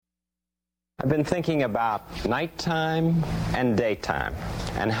I've been thinking about nighttime and daytime,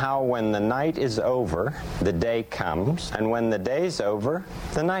 and how when the night is over, the day comes, and when the day's over,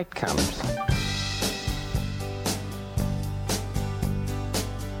 the night comes.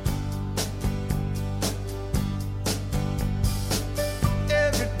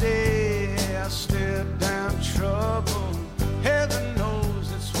 Every day I stare down trouble. Heaven knows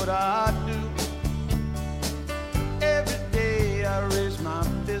that's what I do. Every day I raise my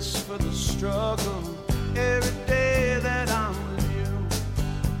fist for the struggle. Every day that I'm with you.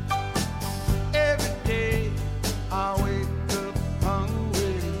 Every day I wake up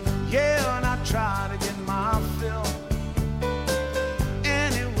hungry. Yeah, and I try to get my fill.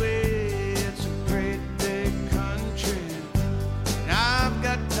 Anyway, it's a great big country, and I've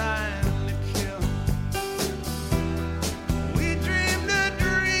got time to kill. We dreamed a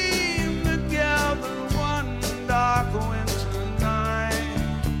dream together one dark winter night,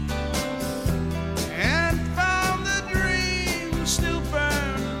 and found the dream still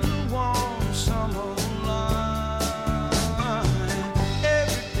burning the warm summer light.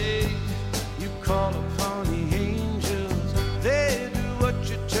 Every day you call upon the angels, they do what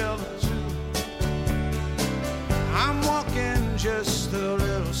you tell them to. I'm walking just a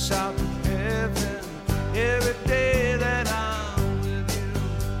little south of heaven every day that I'm with you.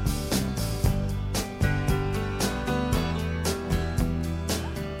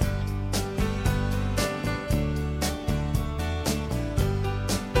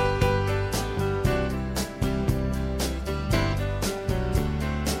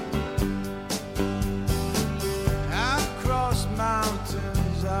 I've crossed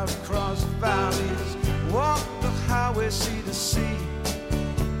mountains, I've crossed valleys, walked the highway, sea to sea.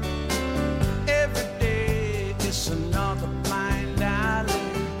 Every day it's another blind alley.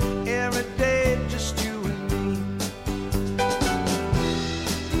 Every day just you and me.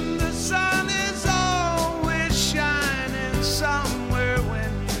 The sun is always shining somewhere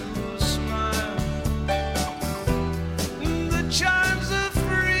when you smile. The chimes of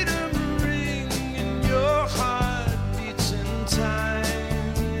freedom ring and your heart beats in time.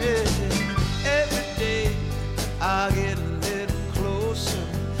 Every day I get a little closer,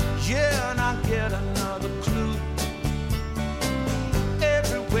 yeah, and I get another clue.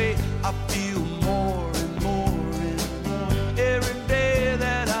 Every way I feel more and more and more every day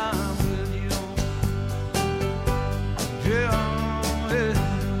that I'm with you. Yeah, yeah.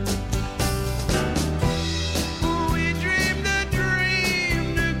 We dreamed a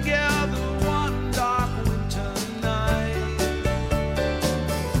dream together one dark winter night,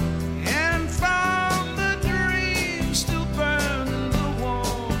 and found the dream still burning the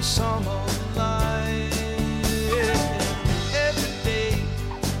warm summer light. Every day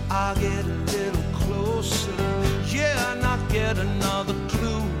I get a little closer, yeah, and I get another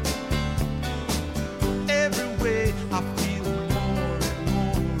clue. Every way I feel more and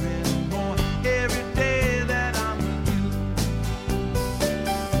more and more every day that I'm with you.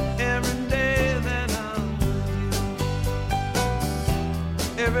 Every day that I'm with you.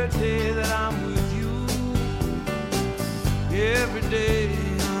 Every day that I'm with you. Every day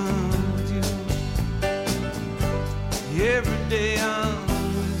I'm with you. Every day I'm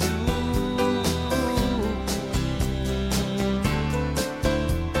with you.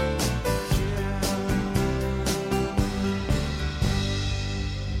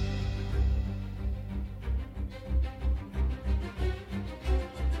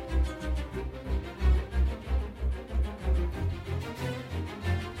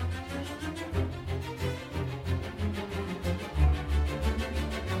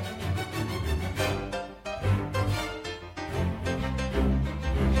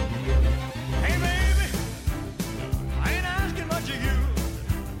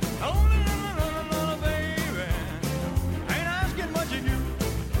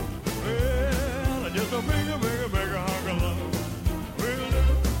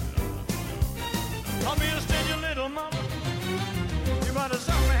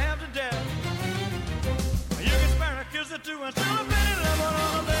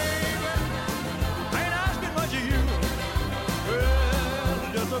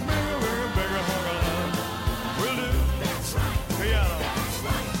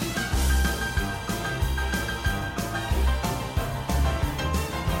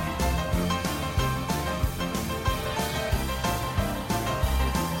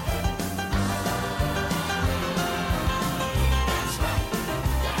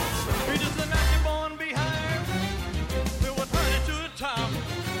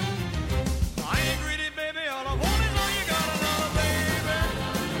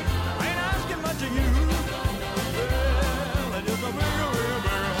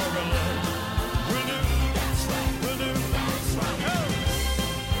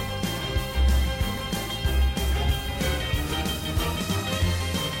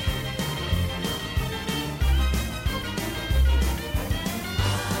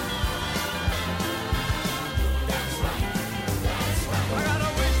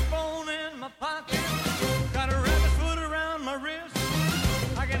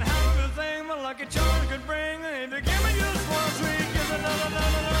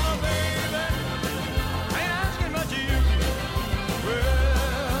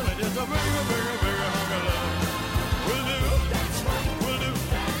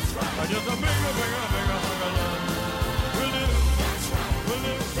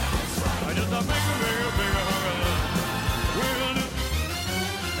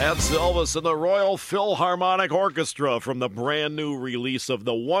 That's Elvis and the Royal Philharmonic Orchestra from the brand new release of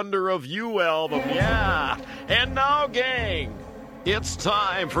the Wonder of You album. Yeah. And now, gang, it's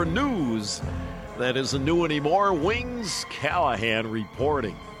time for news that isn't new anymore. Wings Callahan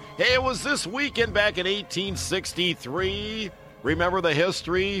reporting. Hey, it was this weekend back in 1863. Remember the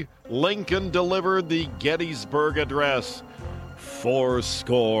history? Lincoln delivered the Gettysburg Address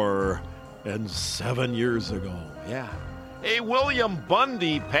 77 years ago. Yeah. Hey, William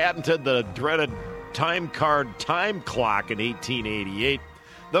Bundy patented the dreaded time card time clock in 1888.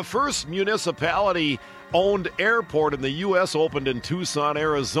 The first municipality-owned airport in the U.S. opened in Tucson,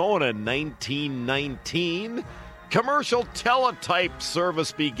 Arizona in 1919. Commercial teletype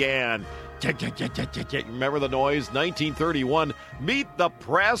service began. Remember the noise? 1931, Meet the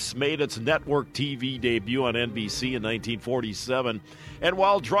Press made its network TV debut on NBC in 1947. And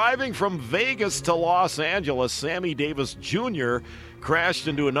while driving from Vegas to Los Angeles, Sammy Davis Jr. crashed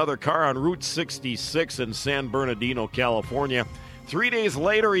into another car on Route 66 in San Bernardino, California. 3 days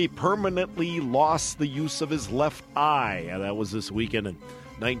later, he permanently lost the use of his left eye. And that was this weekend in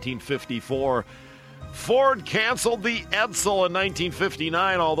 1954. Ford canceled the Edsel in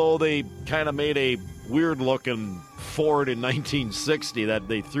 1959, although they kind of made a weird-looking Ford in 1960 that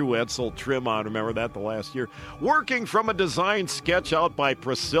they threw Edsel trim on. Remember that the last year? Working from a design sketch out by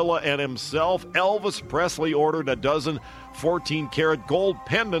Priscilla and himself, Elvis Presley ordered a dozen 14-karat gold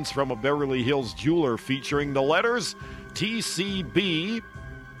pendants from a Beverly Hills jeweler featuring the letters TCB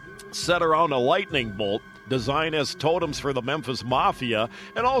set around a lightning bolt, designed as totems for the Memphis Mafia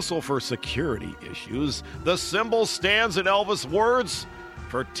and also for security issues. The symbol stands, in Elvis' words,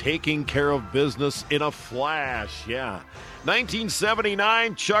 for taking care of business in a flash. Yeah.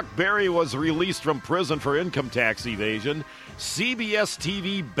 1979, Chuck Berry was released from prison for income tax evasion. CBS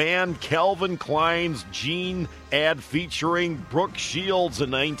TV banned Calvin Klein's jean ad featuring Brooke Shields in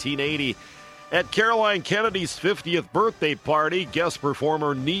 1980. At Caroline Kennedy's 50th birthday party, guest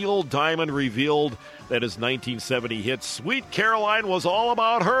performer Neil Diamond revealed that his 1970 hit Sweet Caroline was all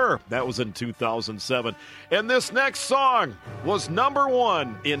about her. That was in 2007. And this next song was number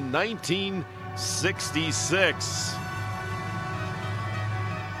one in 1966.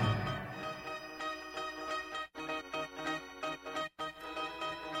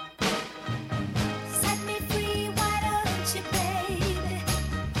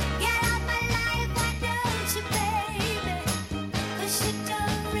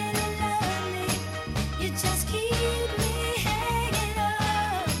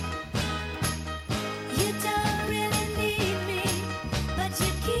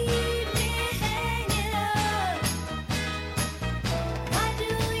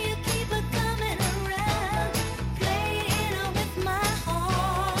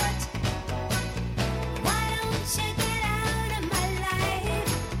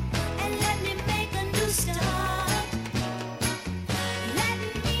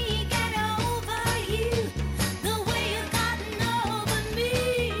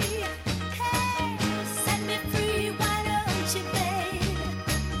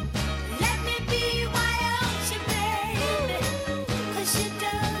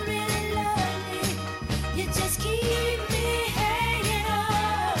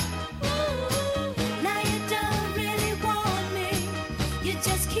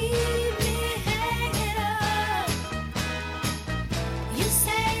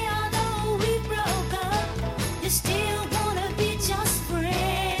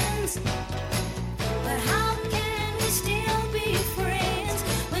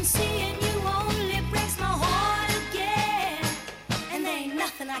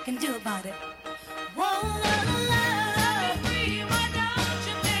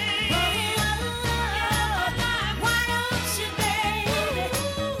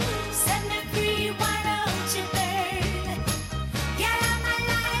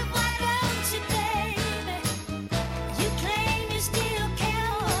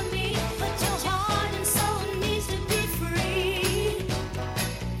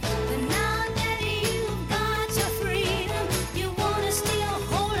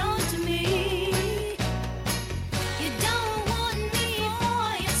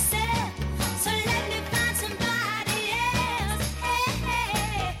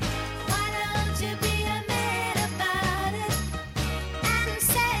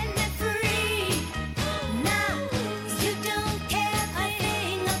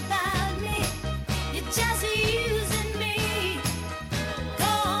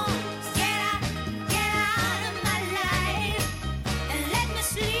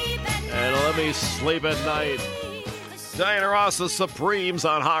 Sleep at Night. Diana Ross, the Supremes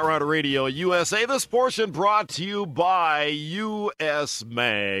on Hot Rod Radio USA. This portion brought to you by U.S.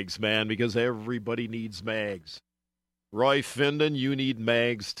 Mags, man, because everybody needs mags. Roy Finden, you need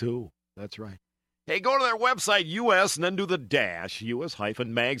mags too. That's right. Hey, go to their website, US, and then do the dash,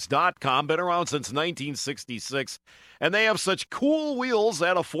 us-mags.com. Been around since 1966, and they have such cool wheels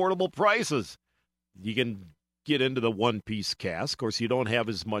at affordable prices. You can get into the one-piece cast. Of course, you don't have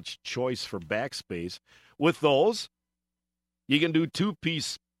as much choice for backspace. With those, you can do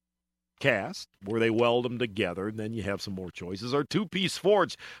two-piece cast where they weld them together, and then you have some more choices. Or two-piece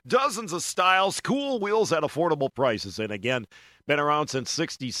forge, dozens of styles, cool wheels at affordable prices. And again, been around since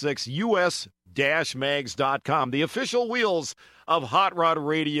 66, us-mags.com. The official wheels of Hot Rod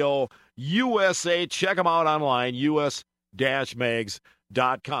Radio USA. Check them out online, us-mags.com,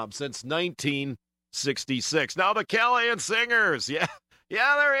 since 1966. Now the Callahan Singers. Yeah,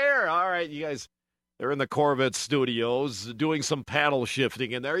 they're here. All right, you guys. They're in the Corvette studios doing some paddle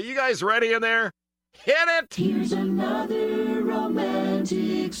shifting in there. Are you guys ready in there? Hit it! Here's another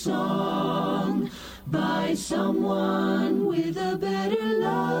romantic song by someone with a better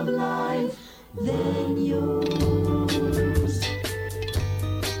love life than yours.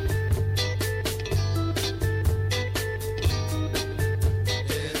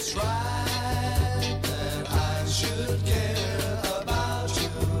 It's right that I should care about you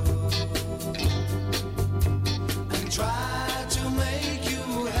and try to make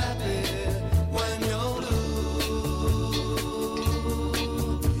you happy when you're blue.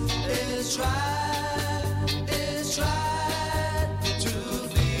 It's right to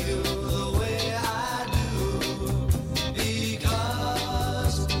feel the way I do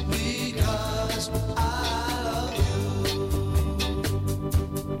because I love you.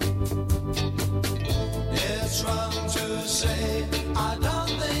 It's wrong to say I don't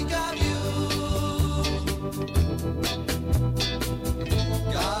think of you,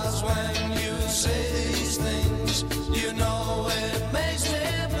 'cause when you say these things, you know it makes me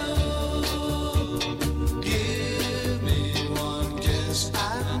blue. Give me one kiss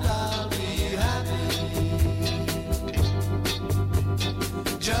and I'll be happy.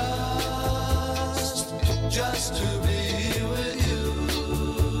 Just to be with you.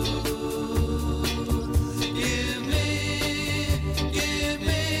 Give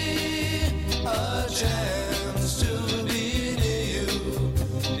me a chance to be near you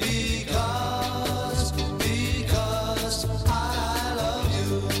because I love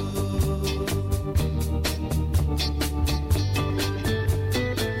you.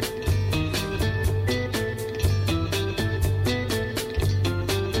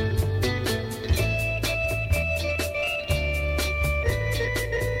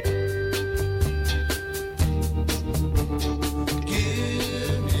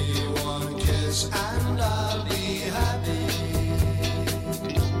 Give me one kiss and I'll be happy.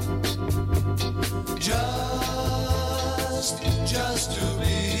 Just to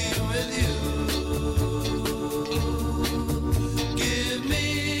be with you. Give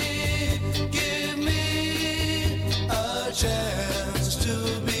me a chance to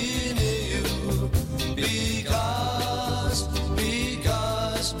be near you because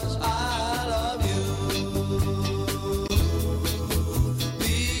I love you.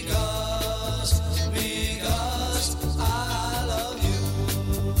 Because I love you.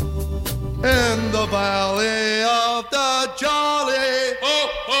 In the valley of the jolly, ho,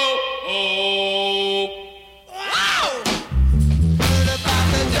 ho, ho. Wow! Heard about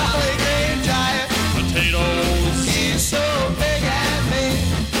the jolly green giant. Potatoes, He's so big and mean.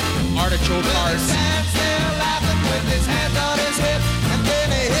 artichoke With hearts, his hands still laughing with his hands on his hip, and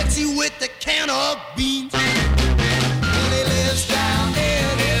then he hits you with the can of beans. When he lives down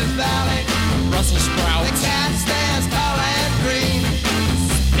in his valley, Brussels the sprouts, cat stands tall and green.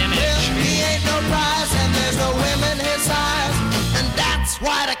 Well, spinach, he ain't no prize, and there's no women his size, and that's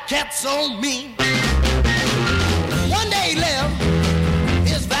why the cat's so mean. One day he left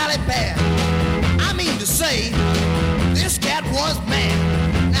his valley path. I mean to say, this cat was mad.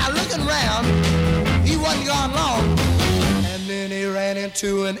 Now looking round, he wasn't gone long, and then he ran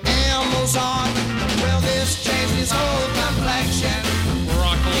into an Amazon. Well, this changed his whole complexion. He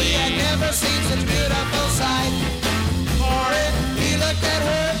broccoli, had never seen such beautiful sight. For it, he looked at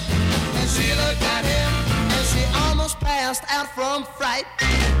her, and she looked at him, and she almost passed out from fright.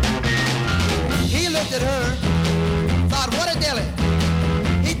 He looked at her, thought, what a dilly.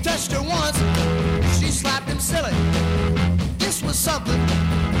 He touched her once, she slapped him silly. This was something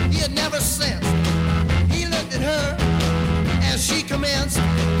he had never sensed. He looked at her as she commenced.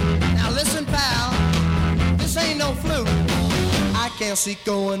 Now listen, pal, this ain't no fluke. I can't see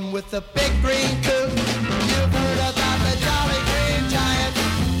going with the big green coot. You've heard about the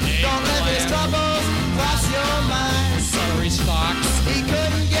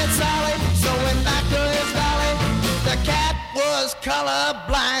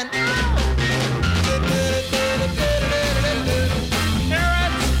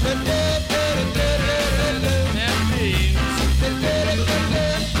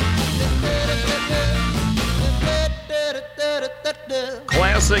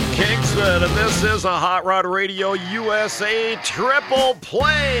Kingston, and this is a Hot Rod Radio USA triple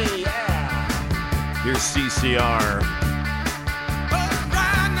play. Yeah. Here's CCR.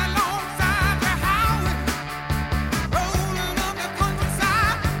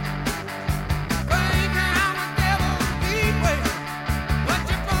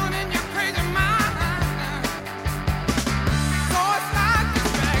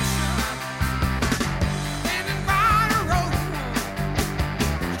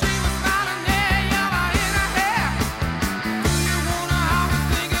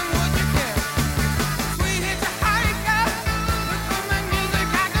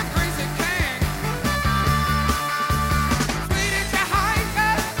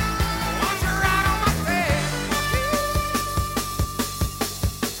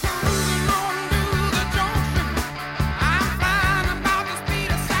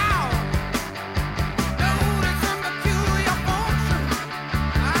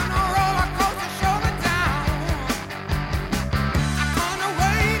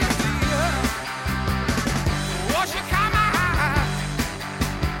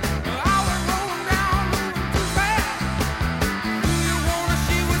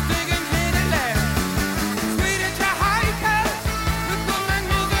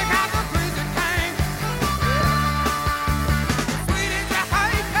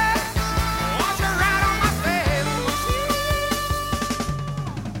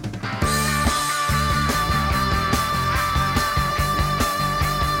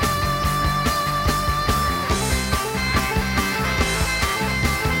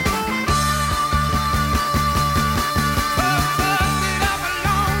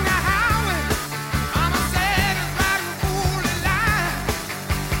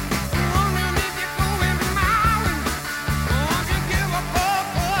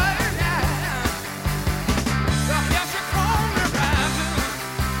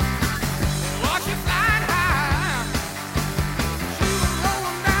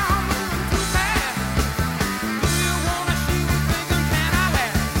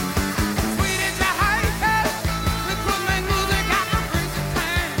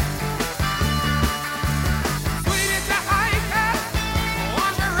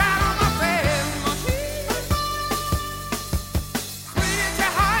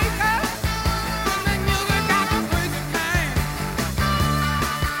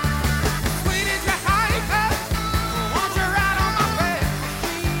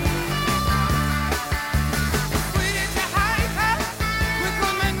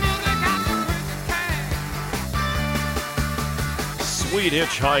 Sweet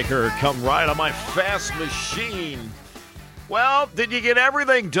Hitchhiker, come ride on my fast machine. Well, did you get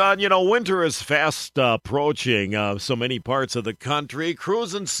everything done? You know, winter is fast approaching so many parts of the country.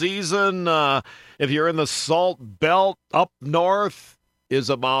 Cruising season, if you're in the Salt Belt up north, is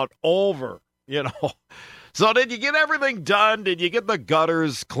about over, you know. So did you get everything done? Did you get the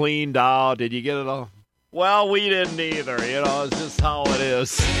gutters cleaned out? Did you get it all? Well, we didn't either, you know. It's just how it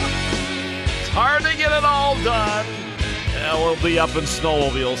is. It's hard to get it all done. Yeah, we'll be up in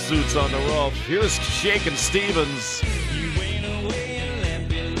snowmobile suits on the roof. Here's Shakin' Stevens. You went away and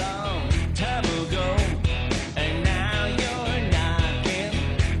left me long time ago, and now you're knocking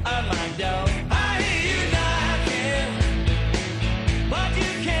on my door. I hear you knocking, but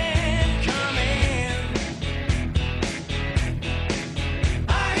you can't come in.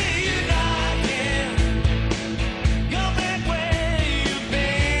 I hear you knocking, go back where you've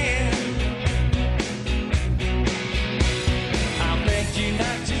been. I begged you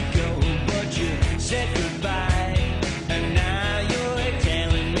not to go, but you said goodbye.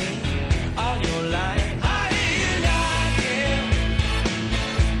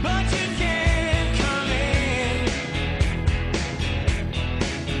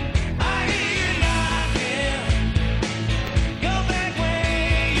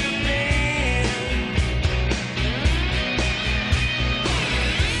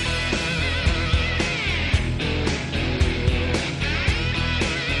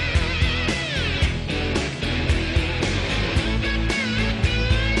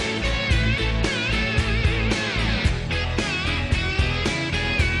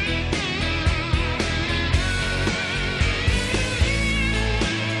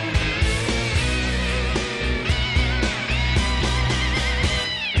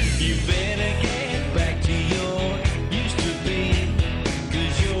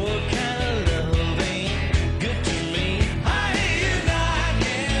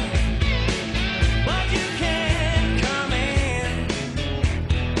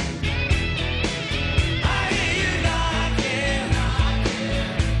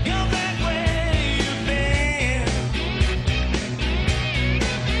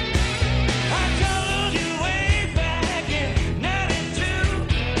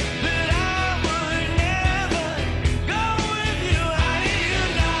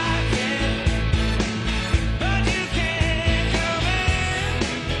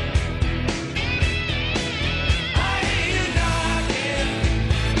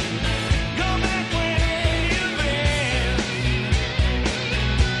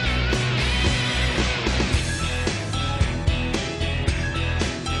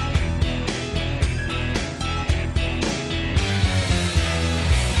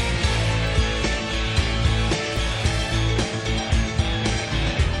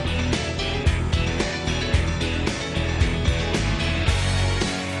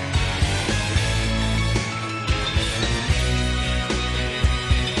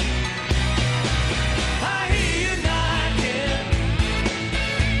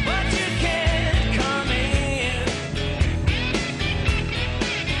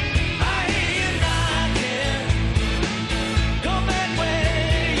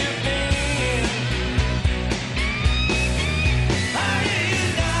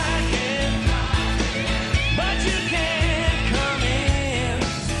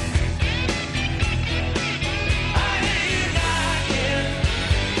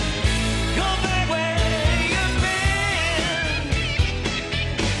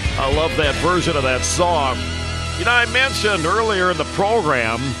 I love that version of that song. You know, I mentioned earlier in the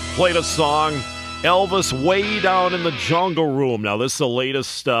program, played a song, Elvis Way Down in the Jungle Room. Now, this is the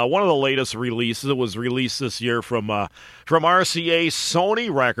latest, one of the latest releases. It was released this year from RCA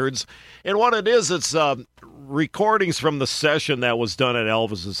Sony Records. And what it is, it's recordings from the session that was done at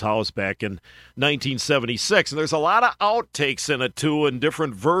Elvis's house back in 1976. And there's a lot of outtakes in it, too, and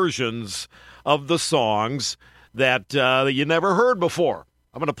different versions of the songs that you never heard before.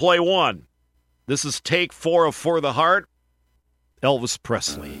 I'm going to play one. This is take 4 of For the Heart, Elvis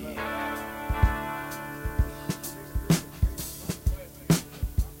Presley.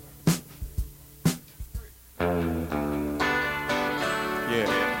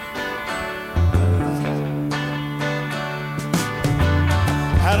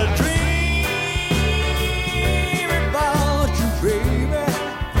 Had a dream about you, baby.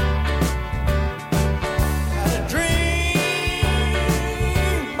 Had a dream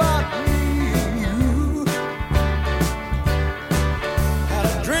about me and you. Had a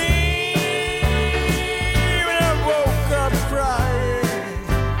dream and I woke up crying.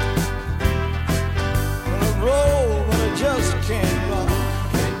 On a road but I just can't run.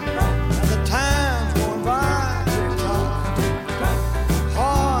 And the time's going by.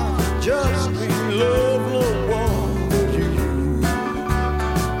 Just can't love no one but you.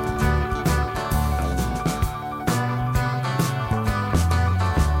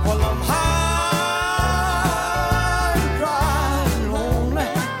 Well, I'm high and dry and lonely.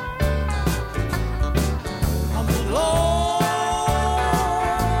 I'm as lonely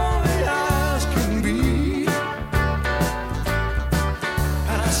as can be.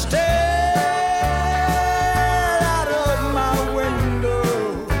 And I stare out of my window.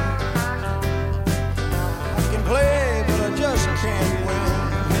 Play, but I just can't win.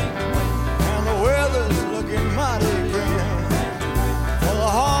 And the weather's looking mighty grim. For the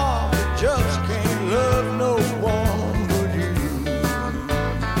heart that just can't love no one but you.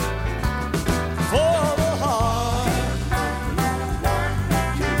 For the heart,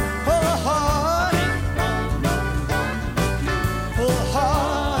 for the heart, for the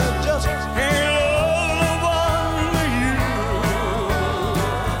heart that just can't love no one but you.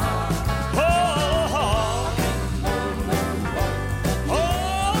 For the heart.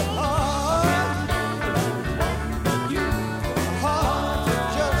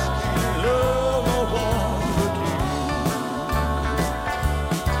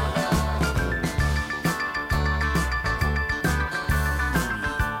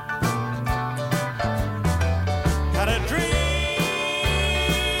 Had a dream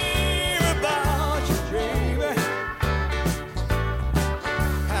about you, baby.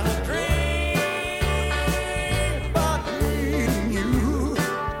 Had a dream about me and you.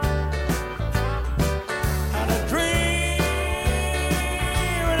 Had a dream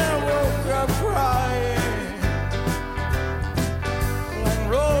and I woke up crying. Long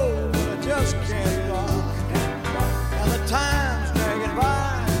road but I just can't walk. And the time's dragging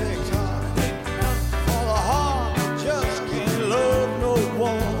by. Take time. For the heart just can't love no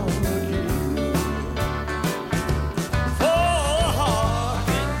one but you. For the heart,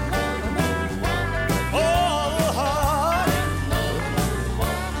 for the heart,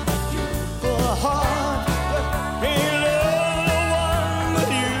 for the heart just can't love no one but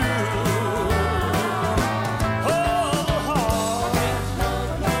you. For the heart, for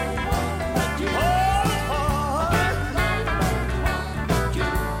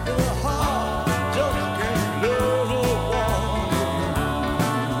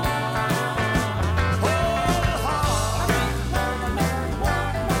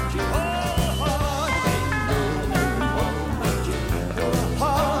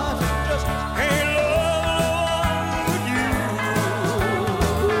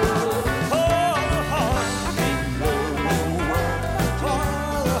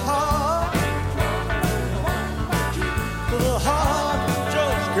the heart, for the heart just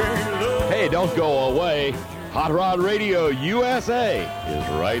can't love no one but Hey, don't go away. Hot Rod Radio USA is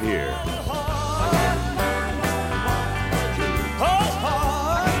right here.